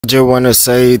Just want to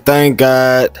say thank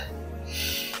God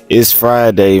it's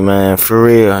Friday, man. For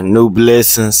real. New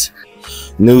blessings,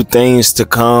 new things to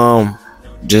come.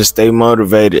 Just stay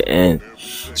motivated and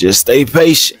just stay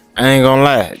patient. I ain't gonna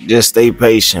lie. Just stay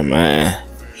patient, man.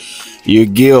 Your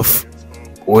gift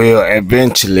will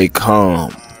eventually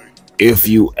come if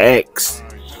you ask,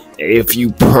 if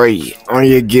you pray on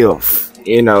your gift.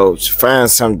 Find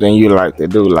something you like to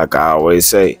do, like I always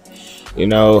say. You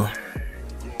know,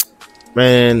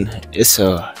 man, it's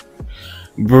a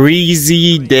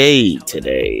breezy day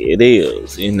today. It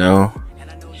is,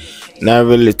 not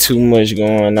really too much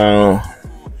going on.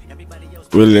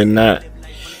 Really not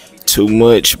too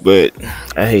much, but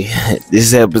hey,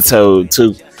 this episode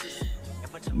 2.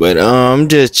 But I'm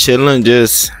just chilling,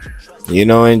 just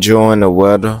enjoying the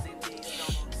weather,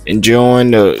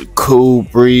 enjoying the cool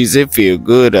breeze. It feel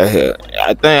good out here.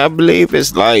 I believe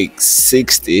it's like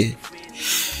 60.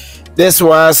 That's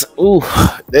why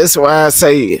I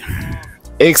say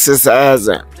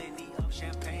exercising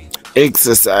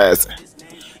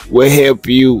will help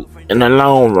you in the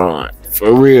long run.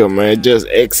 For real, man. Just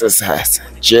exercising,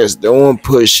 just doing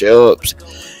push-ups.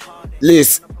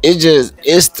 Listen,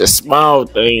 it's the small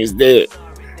things that,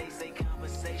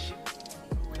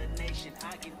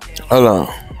 hold on.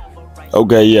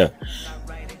 Okay, yeah.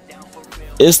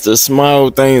 It's the small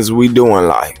things we do in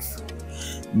life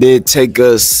that take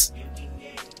us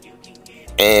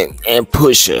and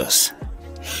push us.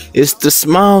 It's the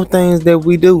small things that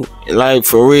we do, like,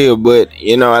 for real. But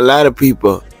a lot of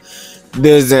people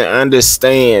doesn't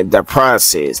understand the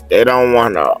process. They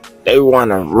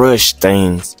wanna rush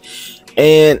things.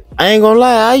 And I ain't gonna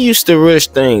lie, I used to rush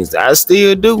things. I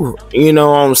still do,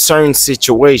 on certain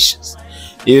situations.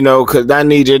 Cause I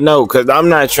need to know, cause I'm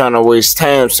not trying to waste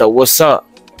time. So what's up?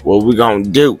 What we gonna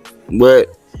do?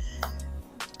 But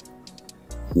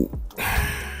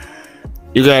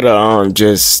you gotta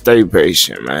just stay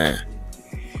patient, man.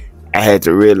 I had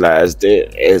to realize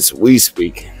that as we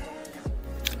speak.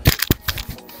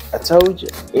 I told you,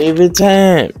 every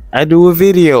time I do a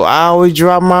video, I always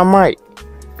drop my mic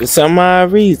for some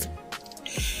odd reason.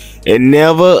 It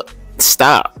never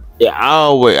stop. I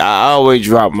always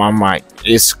drop my mic.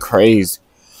 It's crazy.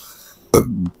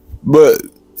 But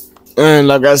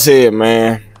like I said,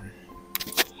 man,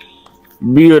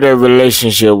 build a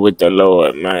relationship with the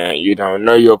Lord, man.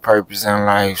 Know your purpose in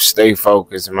life. Stay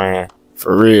focused, man.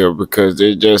 For real, because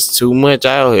there's just too much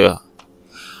out here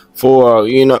for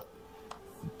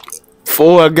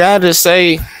a guy to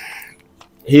say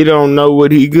he don't know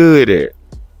what he good at.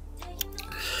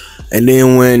 And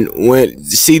then when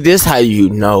see, this how you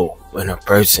know when a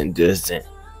person doesn't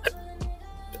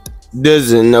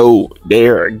know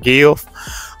their gift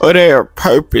or their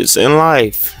purpose in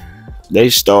life. They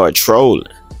start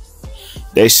trolling.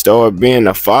 They start being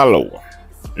a follower.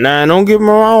 Now, don't get me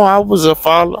wrong, I was a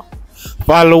follower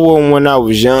when I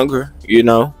was younger,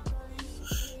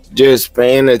 just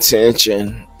paying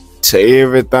attention to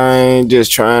everything,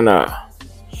 just trying to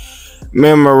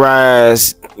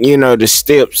memorize, the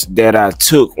steps that I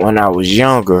took when I was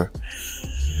younger.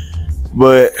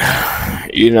 But,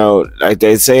 like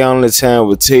they say, only time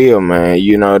will tell, man.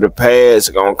 The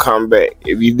past gonna come back.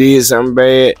 If you did something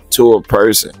bad to a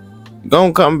person, it's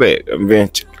gonna come back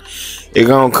eventually. It's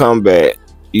gonna come back.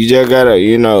 You just gotta,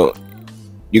 you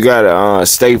gotta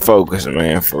stay focused,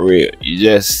 man, for real. You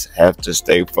just have to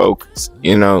stay focused.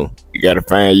 You gotta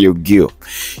find your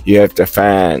gift. You have to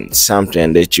find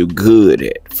something that you're good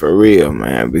at, for real,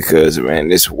 man. Because, man,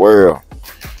 this world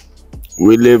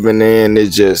we living in,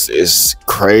 it's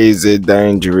crazy,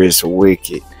 dangerous,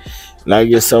 wicked.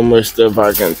 Like, there's so much stuff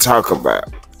I can talk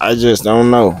about. I just don't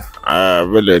know. I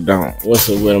really don't. What's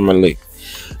up with Malik?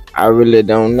 I really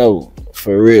don't know,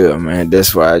 for real, man.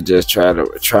 That's why I just try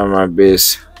my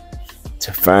best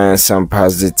to find some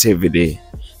positivity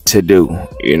to do,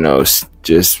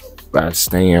 just by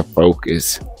staying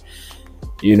focused,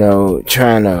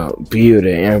 trying to build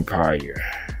an empire.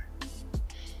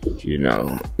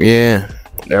 Yeah,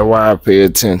 that's why I pay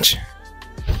attention.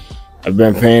 I've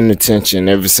been paying attention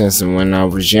ever since when I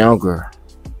was younger.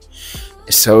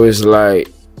 So it's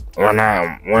like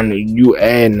when you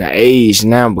add the age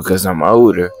now, because I'm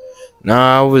older. No,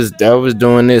 I was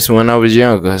doing this when I was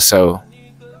younger. So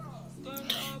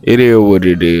it is what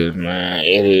it is, man.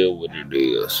 It is what it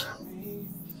is.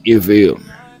 You feel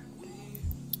me?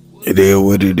 It is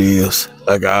what it is.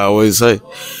 Like I always say,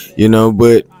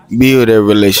 but build that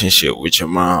relationship with your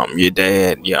mom, your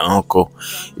dad, your uncle,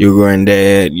 your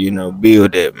granddad.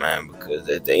 Build that, man, because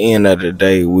at the end of the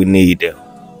day, we need them.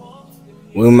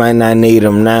 We might not need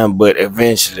them now, but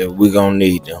eventually we're going to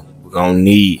need them. We're going to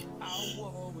need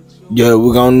Yeah,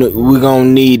 we're gonna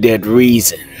need that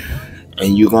reason.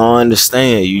 And you gonna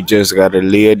understand. You just gotta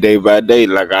live day by day,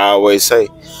 like I always say.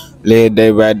 Live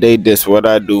day by day. That's what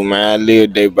I do, man. I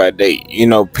live day by day. You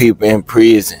know, people in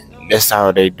prison, that's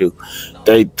how they do.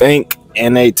 They think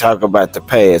and they talk about the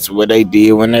past, what they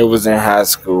did when they was in high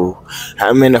school,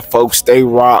 how many folks they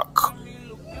rock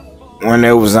when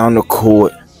they was on the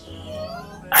court,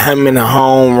 how many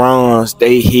home runs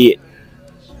they hit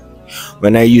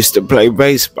when they used to play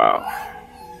baseball,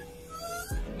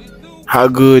 how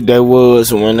good they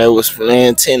was when they was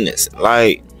playing tennis.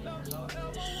 Like,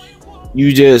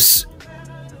 you just,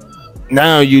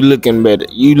 now you looking back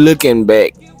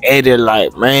at it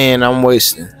like, man, I'm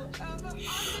wasting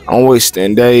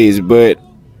days. But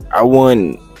I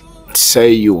wouldn't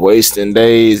say you wasting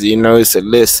days. You know, it's a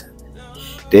lesson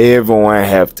that everyone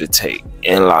have to take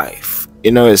in life.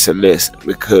 You know, it's a lesson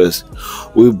because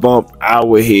we bump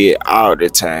our head all the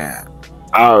time.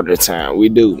 All the time. We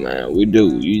do, man. We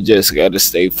do. You just gotta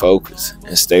stay focused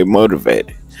and stay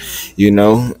motivated. You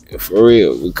know, for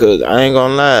real. Because I ain't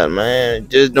gonna lie, man.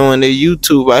 Just doing the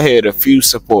YouTube, I had a few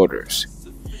supporters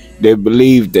that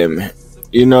believed in me.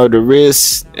 You know, the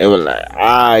rest, they were like,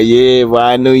 yeah, well,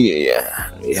 I knew you.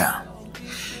 Yeah.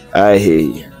 I hear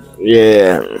you.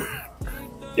 Yeah.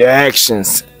 Your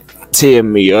actions tell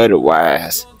me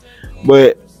otherwise.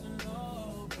 But,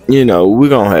 you know, we're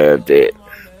gonna have that.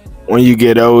 When you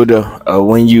get older or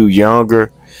when you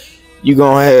younger, you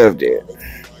gonna have that.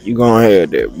 You gonna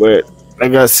have that. But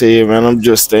like I said, man, I'm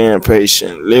just staying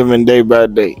patient, living day by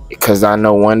day, because I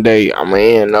know one day I'm gonna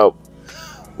end up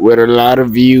with a lot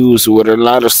of views, with a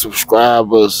lot of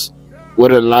subscribers,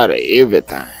 with a lot of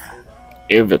everything.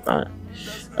 Everything.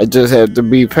 I just have to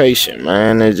be patient,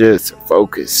 man, and just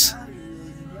focus.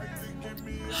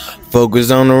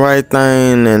 Focus on the right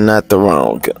thing and not the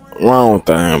wrong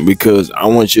thing, because I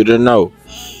want you to know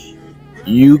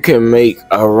you can make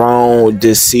a wrong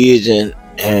decision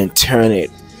and turn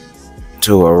it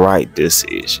to a right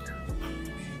decision.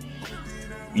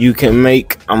 You can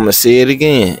make, I'm gonna say it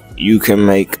again, you can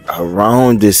make a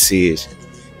wrong decision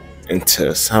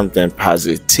into something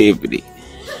positivity.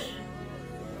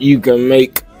 You can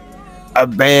make a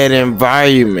bad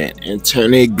environment and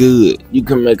turn it good. You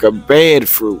can make a bad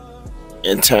fruit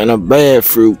and turn a bad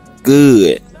fruit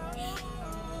good.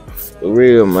 For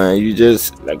real, man. You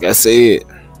just, like I said,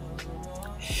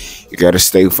 you gotta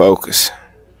stay focused.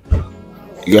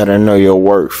 You gotta know your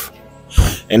worth.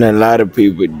 And a lot of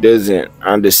people doesn't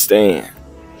understand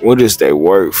what is their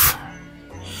worth.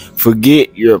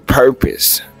 Forget your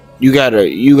purpose. You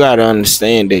gotta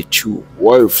understand that you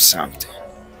worth something.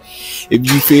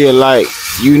 If you feel like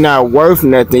you're not worth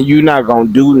nothing, you're not gonna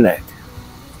do nothing.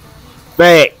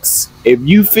 Facts. If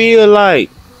you feel like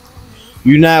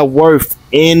you're not worth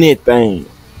anything,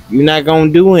 you're not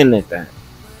gonna do anything.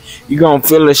 You're gonna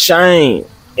feel ashamed,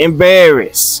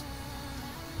 embarrassed.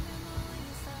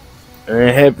 And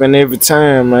it happen every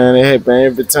time, man. It happen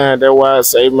every time. That's why I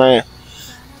say, man,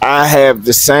 I have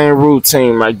the same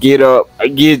routine. I get up, I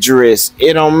get dressed.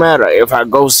 It don't matter if I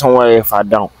go somewhere, if I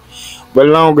don't. But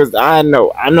long as I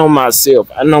know myself,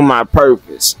 I know my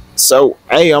purpose. So,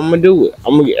 hey, I'm gonna do it.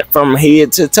 I'm gonna get from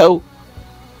head to toe.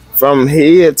 From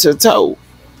head to toe.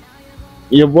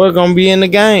 Your boy gonna be in the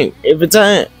game every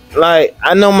time. Like,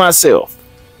 I know myself.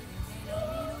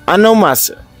 I know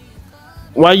myself.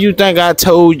 Why you think I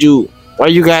told you? Why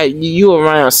you got you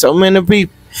around so many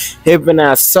people, helping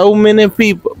out so many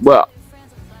people? But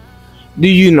do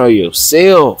you know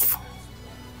yourself?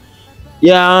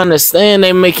 Yeah, I understand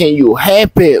they making you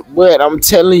happy, but I'm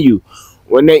telling you,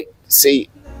 when they see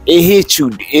it hit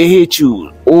you.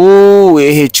 Oh,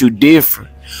 it hit you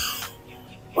different.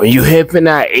 When you helping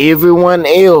out everyone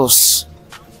else,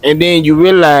 and then you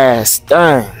realize,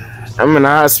 dang, I'm in the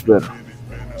hospital.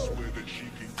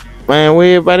 Man,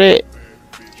 where about it?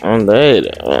 On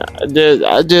that,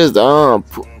 I just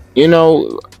you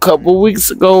know, a couple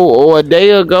weeks ago or a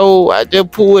day ago, I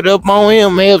just pulled up on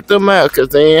him, helped him out, cause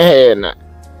they ain't had nothing.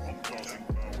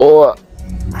 Or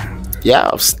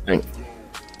y'all stink.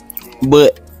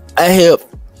 But I helped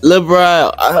Lil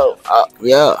Bro.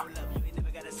 Yeah.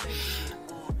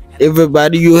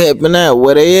 Everybody you helping out,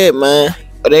 where they at, man?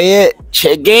 Where they at?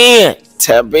 Check in.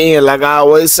 Tap in, like I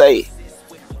always say.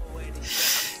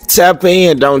 Tap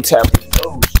in, don't tap in.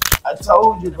 Oh, I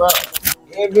told you, bro.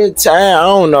 Every time, I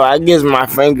don't know, I guess my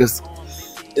fingers,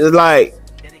 it's like,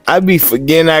 I be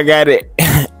forgetting I got it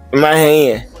in my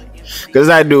hand. Because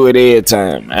I do it every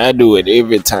time. I do it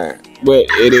every time. But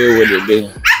it is what it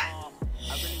is.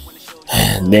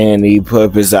 Then these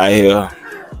puppies out here,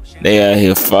 they out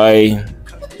here fighting,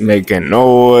 making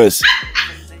noise,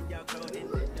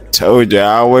 Told you,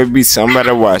 I always be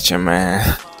somebody watching,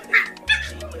 man.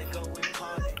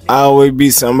 I always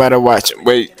be somebody watching.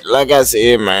 But like I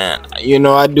said, man, you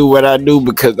know, I do what I do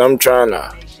because I'm trying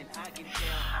to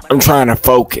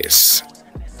focus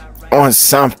on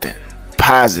something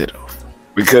positive.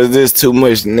 Because there's too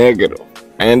much negative.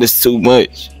 And it's too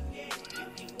much.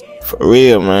 For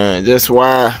real, man. That's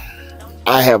why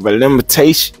I have a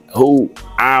limitation. Who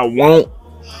I want,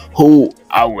 who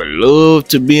I would love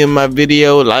to be in my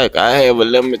video. Like, I have a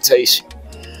limitation.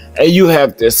 And you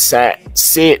have to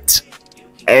set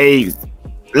a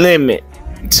limit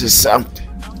to something.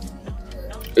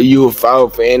 You will fall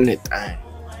for anything.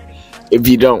 If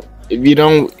you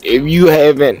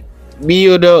haven't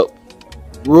built up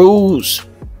rules,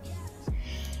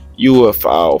 you will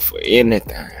fall for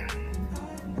anything.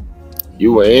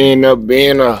 You will end up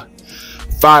being a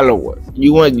follower.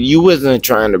 You wasn't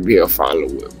trying to be a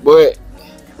follower, but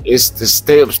it's the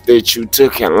steps that you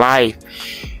took in life.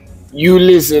 You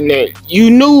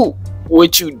knew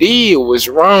what you did was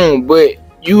wrong, but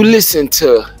you listened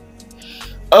to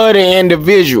other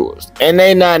individuals and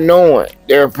they not knowing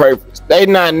their purpose. They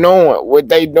not knowing what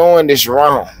they doing is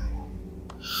wrong.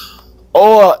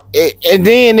 And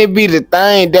then it be the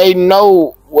thing, they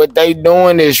know what they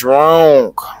doing is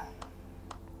wrong.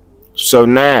 So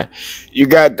now you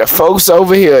got the folks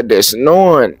over here that's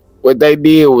knowing what they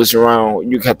did was wrong.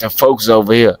 You got the folks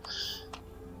over here.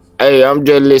 Hey, I'm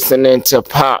just listening to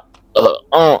Pop.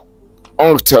 Unc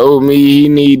told me he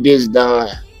need this done.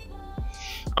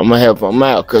 I'm gonna help him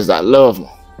out because I love him.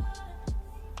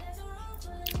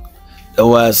 That's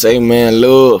why I say, man,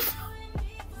 love.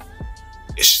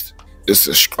 It's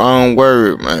a strong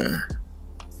word, man.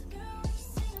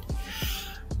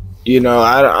 You know,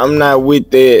 I'm not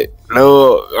with that.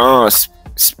 No,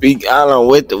 speak. I don't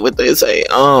know what they say.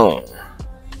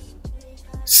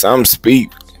 Some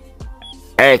speak.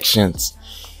 Actions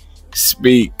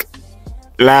speak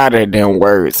louder than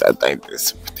words. I think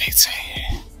that's what they say.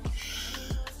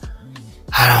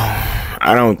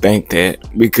 I don't think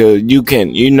that, because you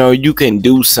can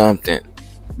do something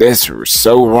that's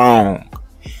so wrong.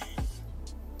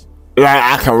 Like,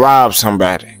 I can rob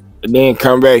somebody and then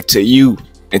come back to you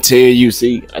and tell you,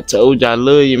 see, I told you I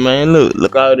love you, man.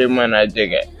 Look all that money I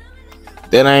just got.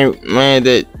 That ain't, man,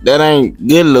 that ain't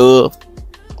good love.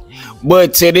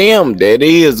 But to them, that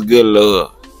is good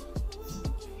love.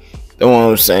 That's what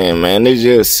I'm saying, man.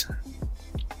 It's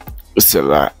a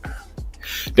lot.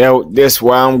 That's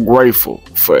why I'm grateful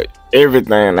for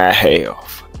everything I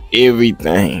have.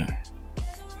 Everything.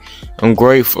 I'm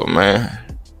grateful, man.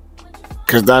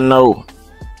 Because I know,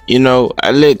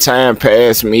 I let time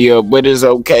pass me up, but it's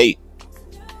okay.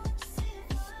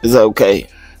 It's okay.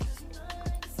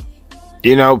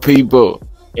 People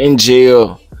in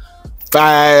jail,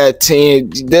 5, 10,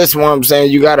 that's what I'm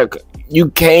saying. You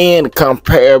can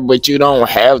compare, but you don't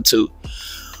have to.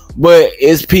 But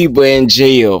it's people in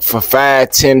jail for 5,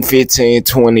 10, 15,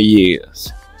 20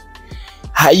 years.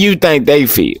 How you think they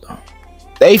feel?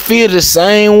 They feel the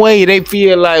same way. They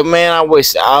feel like, man, I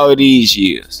wasted all these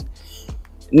years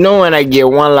knowing I get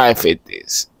one life at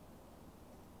this.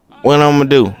 What I'm gonna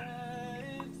do?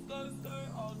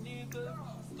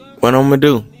 What I'm gonna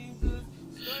do?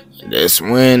 That's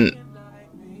when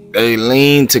they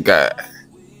lean to God.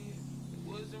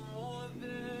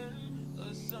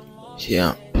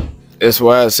 Yeah. That's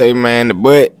why I say, man,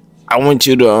 but I want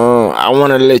you to, I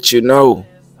want to let you know,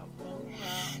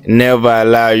 never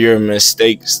allow your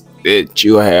mistakes that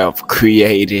you have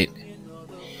created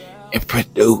and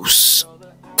produced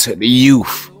to the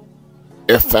youth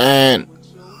define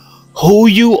who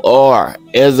you are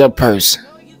as a person.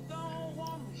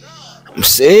 I'm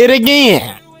say it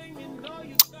again.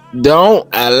 Don't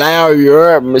allow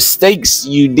your mistakes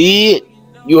you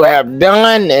have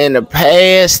done in the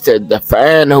past to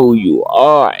define who you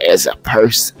are as a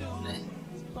person.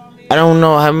 I don't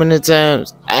know how many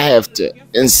times I have to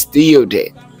instill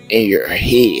that in your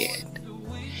head.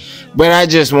 But I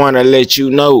just want to let you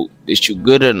know that you're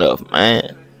good enough,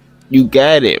 man. You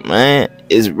got it, man.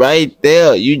 It's right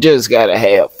there. You just got to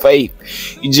have faith.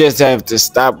 You just have to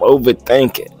stop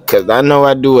overthinking. Because I know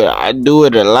I do it. I do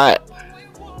it a lot.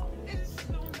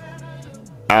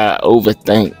 I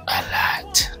overthink a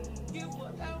lot.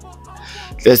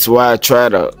 That's why I try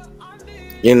to,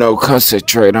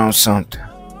 concentrate on something.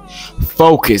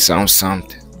 Focus on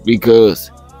something.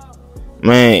 Because,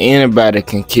 man, anybody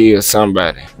can kill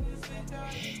somebody.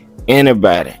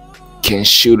 Anybody can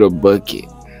shoot a bucket.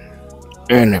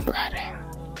 Anybody.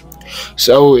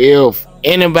 So if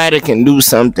anybody can do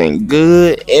something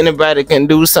good, anybody can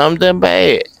do something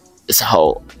bad. It's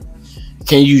hard.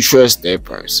 Can you trust that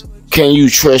person? Can you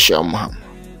trust your mama?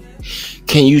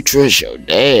 Can you trust your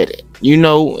daddy? You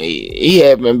know, he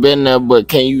haven't been there, but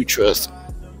can you trust him?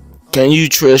 Can you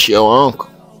trust your uncle?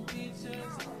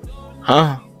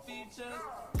 Huh?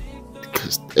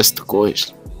 Because that's the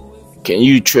question. Can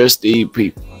you trust these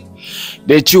people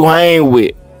that you hang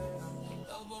with?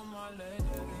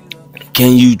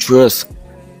 Can you trust them?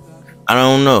 I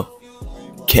don't know.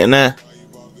 Can I?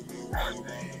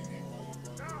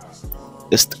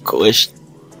 That's the question.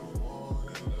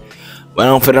 But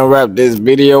I'm finna wrap this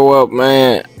video up,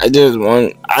 man. I just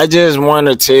want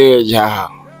to tell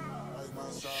y'all,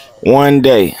 one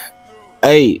day,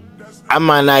 hey, I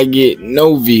might not get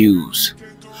no views,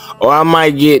 or I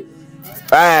might get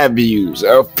 5 views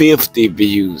or 50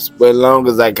 views, but as long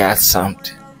as I got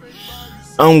something,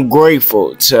 I'm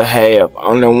grateful to have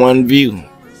only 1 view.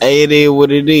 Hey, it is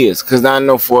what it is, cause I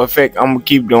know for a fact I'm gonna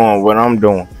keep doing what I'm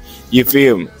doing. You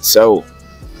feel me? So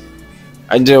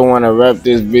I just want to wrap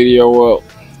this video up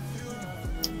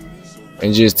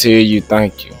and just tell you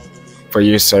thank you for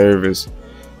your service.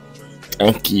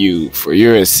 Thank you for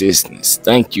your assistance.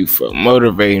 Thank you for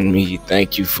motivating me.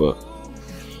 Thank you for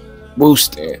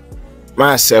boosting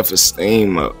my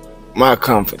self-esteem up, my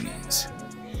confidence.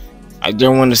 I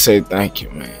just want to say thank you,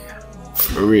 man.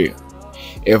 For real.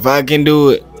 If I can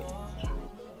do it,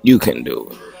 you can do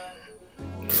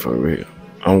it. For real.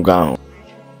 I'm gone.